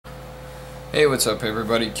Hey, what's up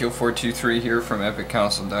everybody? Kill423 here from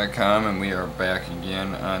EpicCouncil.com, and we are back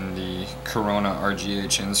again on the Corona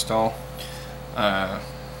RGH install. At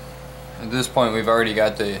this point we've already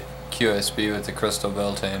got the QSB with the crystal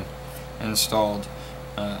built-in installed.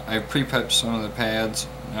 I've pre-pepped some of the pads.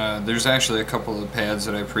 There's actually a couple of pads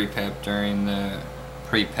that I pre-prepped during the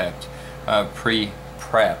pre-prepped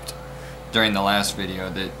during the last video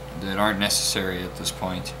that aren't necessary at this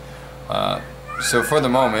point. So for the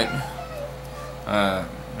moment,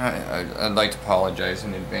 I'd like to apologize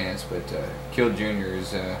in advance, but Kill Jr.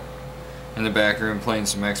 is in the back room playing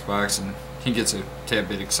some Xbox, and he gets a tad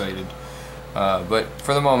bit excited. But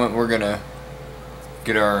for the moment, we're gonna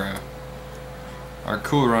get our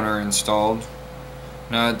Coolrunner installed.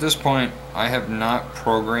 Now, at this point, I have not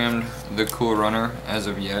programmed the Coolrunner as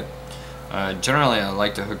of yet. Generally, I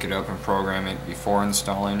like to hook it up and program it before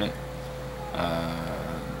installing it,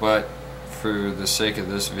 but for the sake of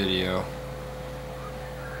this video,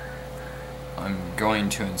 I'm going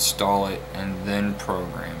to install it and then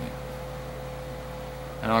program it.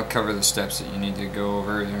 And I'll cover the steps that you need to go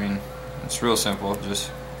over. I mean, it's real simple.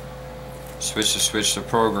 Just switch to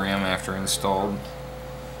program after installed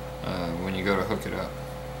when you go to hook it up.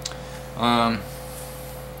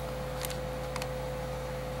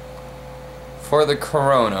 For the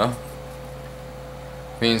Corona,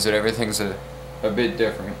 means that everything's a bit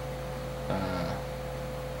different.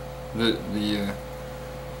 The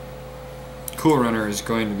Coolrunner is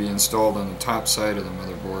going to be installed on the top side of the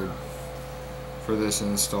motherboard for this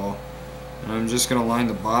install. And I'm just going to line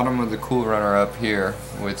the bottom of the Coolrunner up here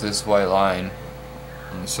with this white line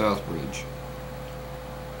on the south bridge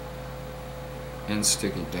and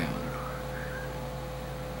stick it down.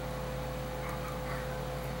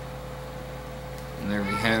 And there we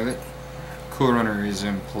have it. Coolrunner is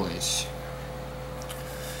in place.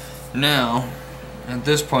 Now, at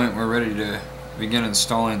this point, we're ready to begin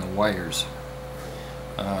installing the wires.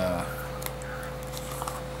 I'm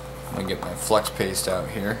gonna get my flex paste out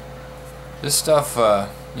here. This stuff,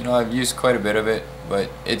 you know, I've used quite a bit of it, but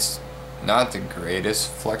it's not the greatest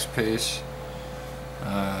flex paste.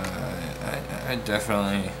 I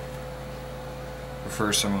definitely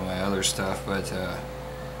prefer some of my other stuff, but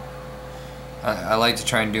I like to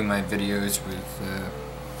try and do my videos with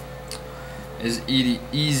as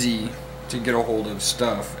easy to get a hold of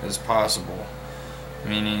stuff as possible.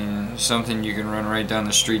 Meaning something you can run right down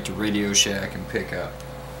the street to Radio Shack and pick up.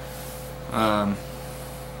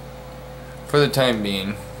 For the time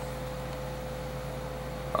being,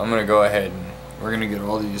 I'm gonna go ahead and we're gonna get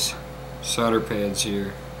all these solder pads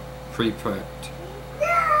here pre-prepped.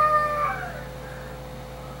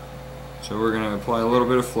 So we're gonna apply a little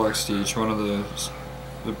bit of flux to each one of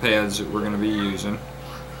the pads that we're gonna be using,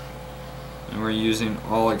 and we're using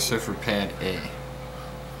all except for pad A.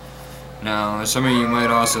 Now, some of you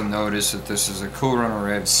might also notice that this is a Coolrunner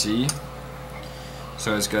Rev C,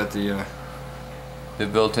 so it's got the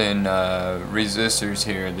built-in resistors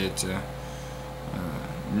here that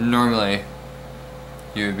normally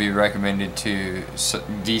you would be recommended to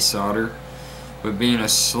desolder, but being a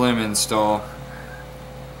slim install,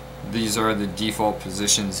 these are the default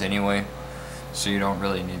positions anyway, so you don't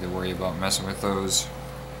really need to worry about messing with those.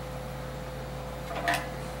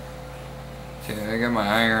 Okay, I got my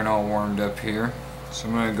iron all warmed up here, so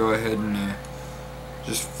I'm going to go ahead and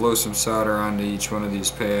just flow some solder onto each one of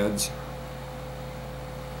these pads.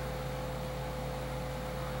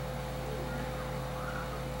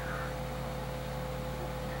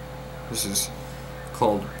 This is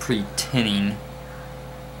called pre-tinning.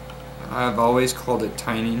 I've always called it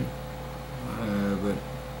tining, but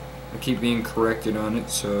I keep being corrected on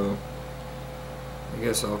it, so I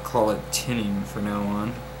guess I'll call it tinning from now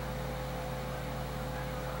on.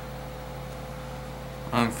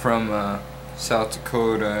 I'm from South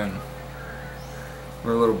Dakota, and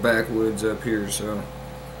we're a little backwoods up here, so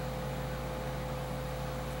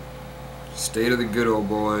state of the good old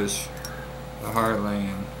boys, the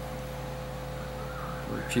heartland,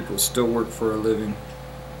 where people still work for a living,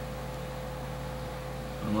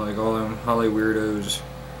 unlike all them Holly weirdos.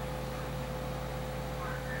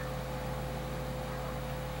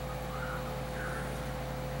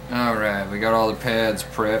 Alright, we got all the pads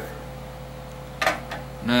prepped.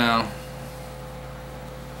 Now,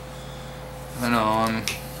 I know I'm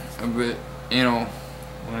a bit, you know,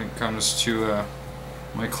 when it comes to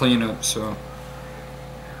my cleanup, so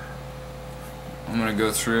I'm going to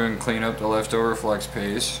go through and clean up the leftover flex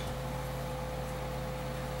paste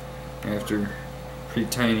after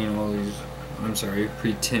pre-tinning all these,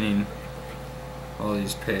 pre-tinning all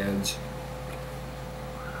these pads.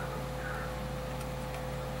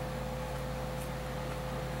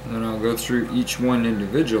 And then I'll go through each one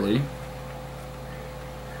individually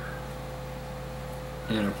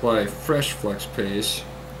and apply fresh flex pays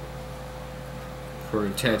for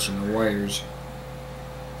attaching the wires.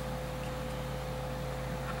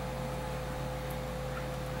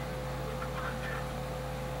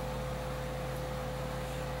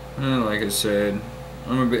 And like I said,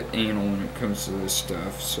 I'm a bit anal when it comes to this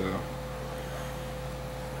stuff, so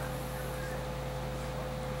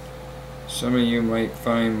some of you might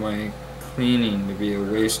find my cleaning to be a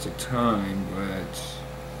waste of time, but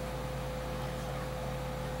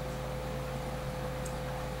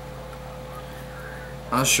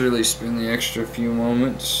I'll surely spend the extra few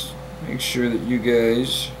moments, make sure that you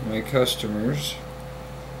guys, my customers,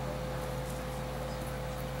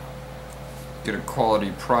 get a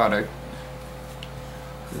quality product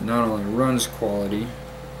that not only runs quality,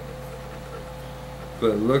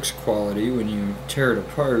 but looks quality when you tear it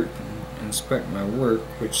apart and inspect my work,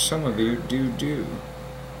 which some of you do.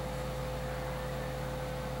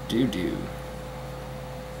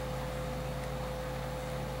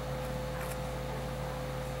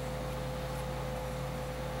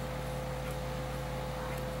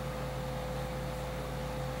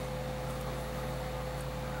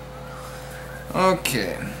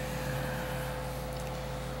 Okay,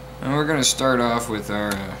 and we're going to start off with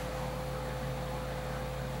our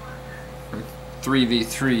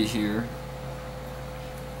 3v3 here.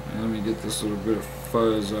 And let me get this little bit of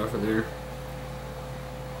fuzz off of there.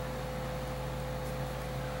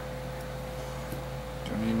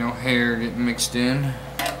 Don't need no hair getting mixed in.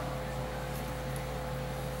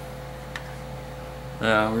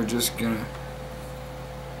 Now we're just going to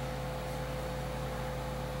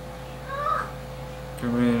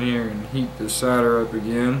come in here and heat the solder up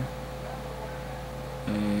again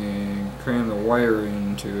and cram the wire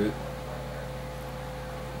into it.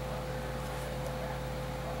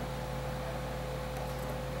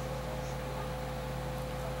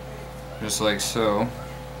 Just like so.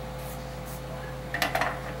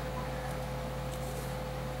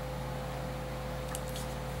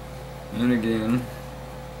 And again,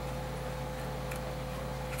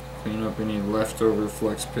 clean up any leftover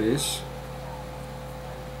flex paste.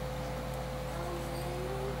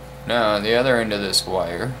 Now the other end of this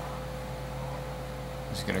wire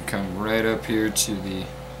is going to come right up here to the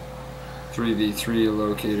 3v3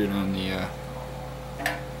 located on the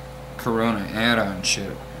Corona Add-on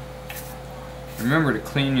chip. Remember to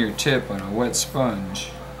clean your tip on a wet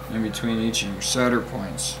sponge in between each of your solder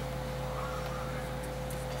points.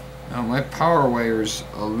 Now my power wire is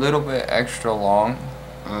a little bit extra long.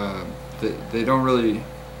 They don't really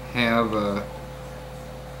have a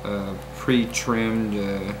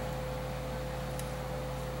pre-trimmed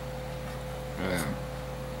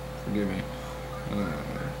forgive me,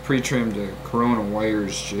 pre-trimmed Corona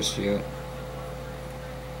wires just yet.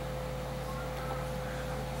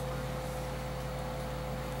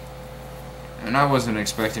 And I wasn't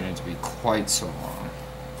expecting it to be quite so long.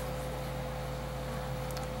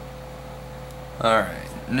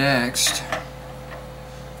 Alright, next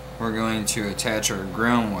we're going to attach our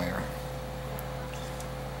ground wire.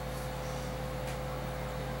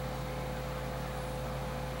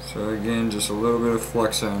 So again, just a little bit of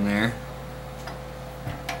flux on there.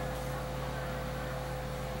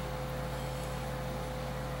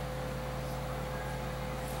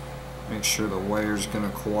 Make sure the wire's going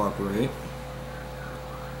to cooperate.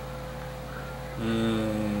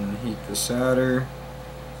 And heat the solder.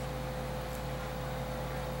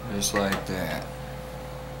 Just like that.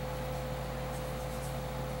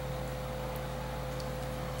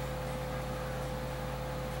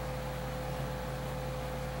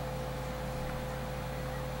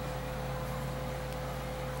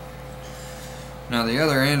 Now the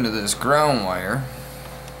other end of this ground wire,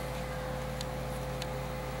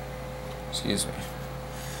 excuse me,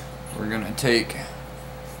 we're going to take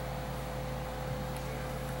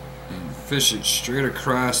and fish it straight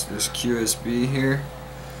across this QSB here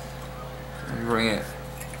and bring it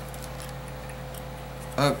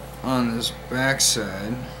up on this back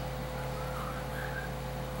side.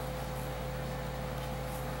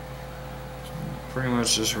 Pretty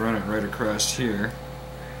much just run it right across here.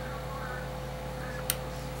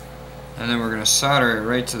 And then we're going to solder it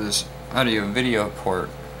right to this audio video port.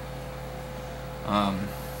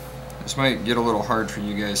 This might get a little hard for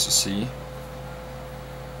you guys to see.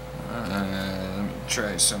 Let me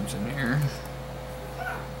try something here.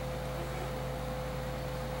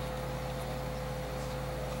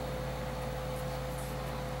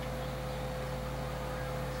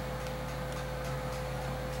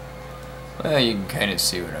 Well, you can kind of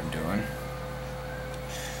see what I'm doing.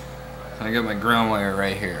 I got my ground wire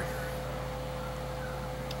right here.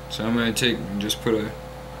 So I'm going to take and just put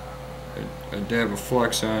a dab of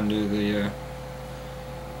flux onto the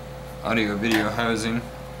audio video housing.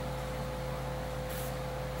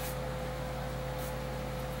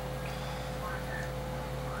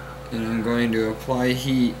 And I'm going to apply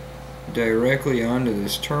heat directly onto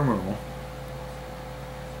this terminal.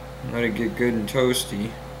 Let it get good and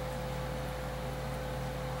toasty.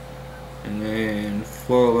 And then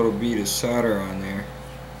flow a little bead of solder on there.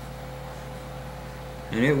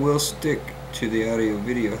 And it will stick to the audio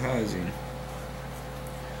video housing.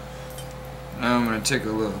 Now I'm going to take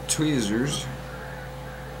a little tweezers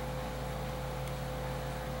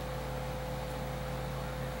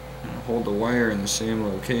and hold the wire in the same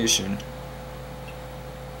location.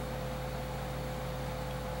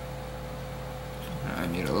 I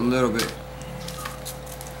need a little bit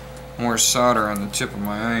more solder on the tip of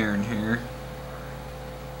my iron here.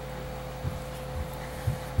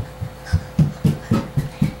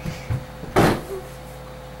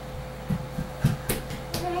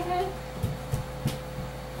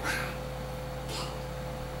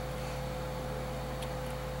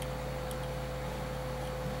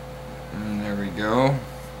 And there we go.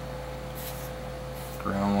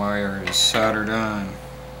 Ground wire is soldered on.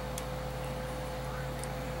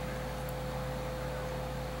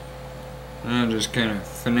 And I'll just kind of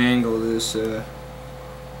finagle this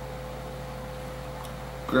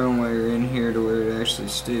ground wire in here to where it actually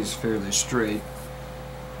stays fairly straight.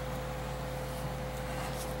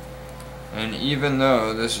 And even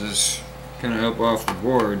though this is kind of up off the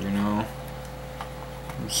board, you know,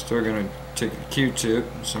 I'm still going to take a Q-tip,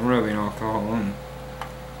 some rubbing alcohol, and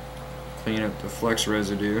clean up the flex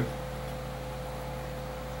residue.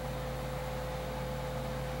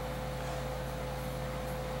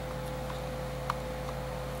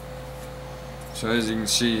 So as you can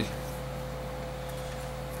see,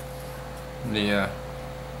 the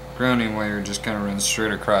grounding wire just kind of runs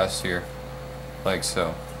straight across here, like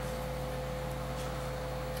so.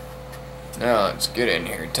 Now let's get in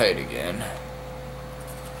here tight again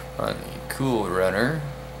on the Coolrunner.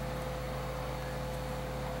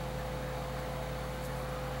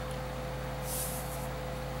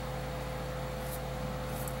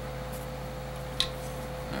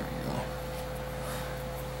 There we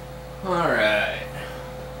go. Alright.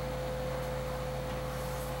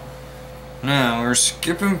 Now we're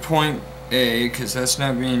skipping point A because that's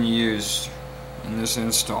not being used in this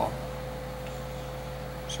install.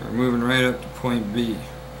 So we're moving right up to point B.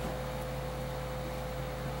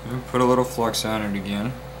 And put a little flux on it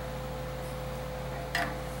again.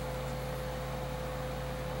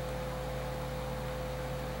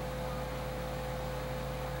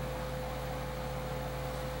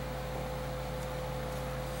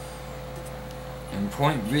 And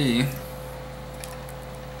point B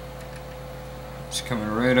is coming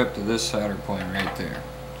right up to this solder point right there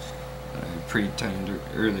that I pre-timed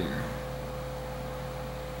earlier.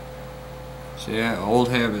 So yeah, old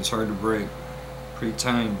habits hard to break.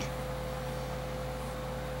 Pre-timed.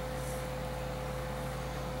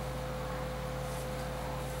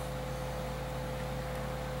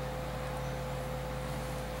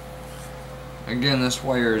 Again, this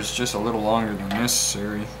wire is just a little longer than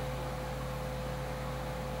necessary.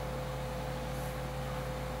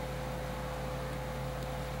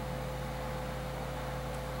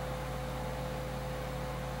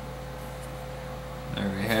 There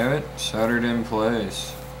we have it, soldered in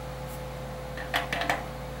place.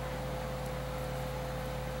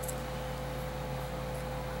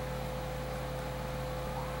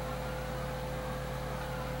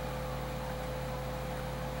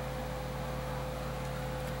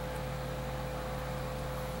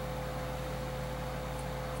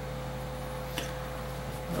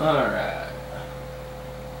 Alright.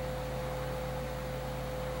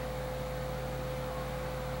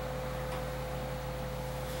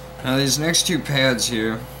 Now these next two pads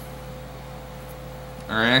here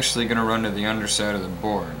are actually going to run to the underside of the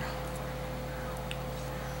board.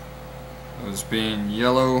 Those being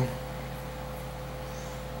yellow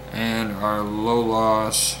and our low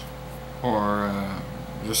loss or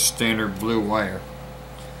just standard blue wire.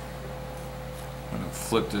 I'm going to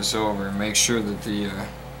flip this over and make sure that the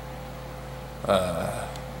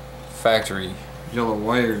factory yellow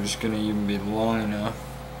wire is going to even be long enough.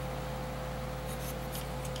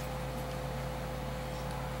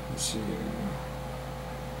 Let's see,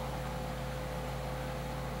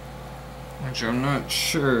 which I'm not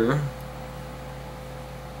sure.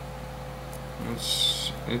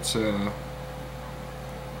 It's a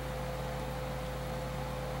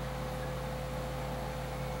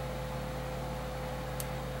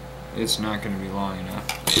it's not going to be long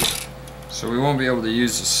enough. So we won't be able to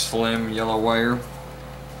use the slim yellow wire.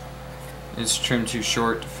 It's trimmed too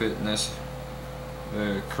short to fit in this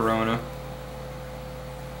Corona.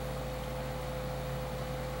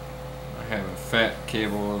 I have a fat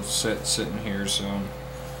cable sitting here, so I'm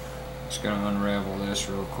just going to unravel this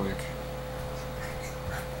real quick.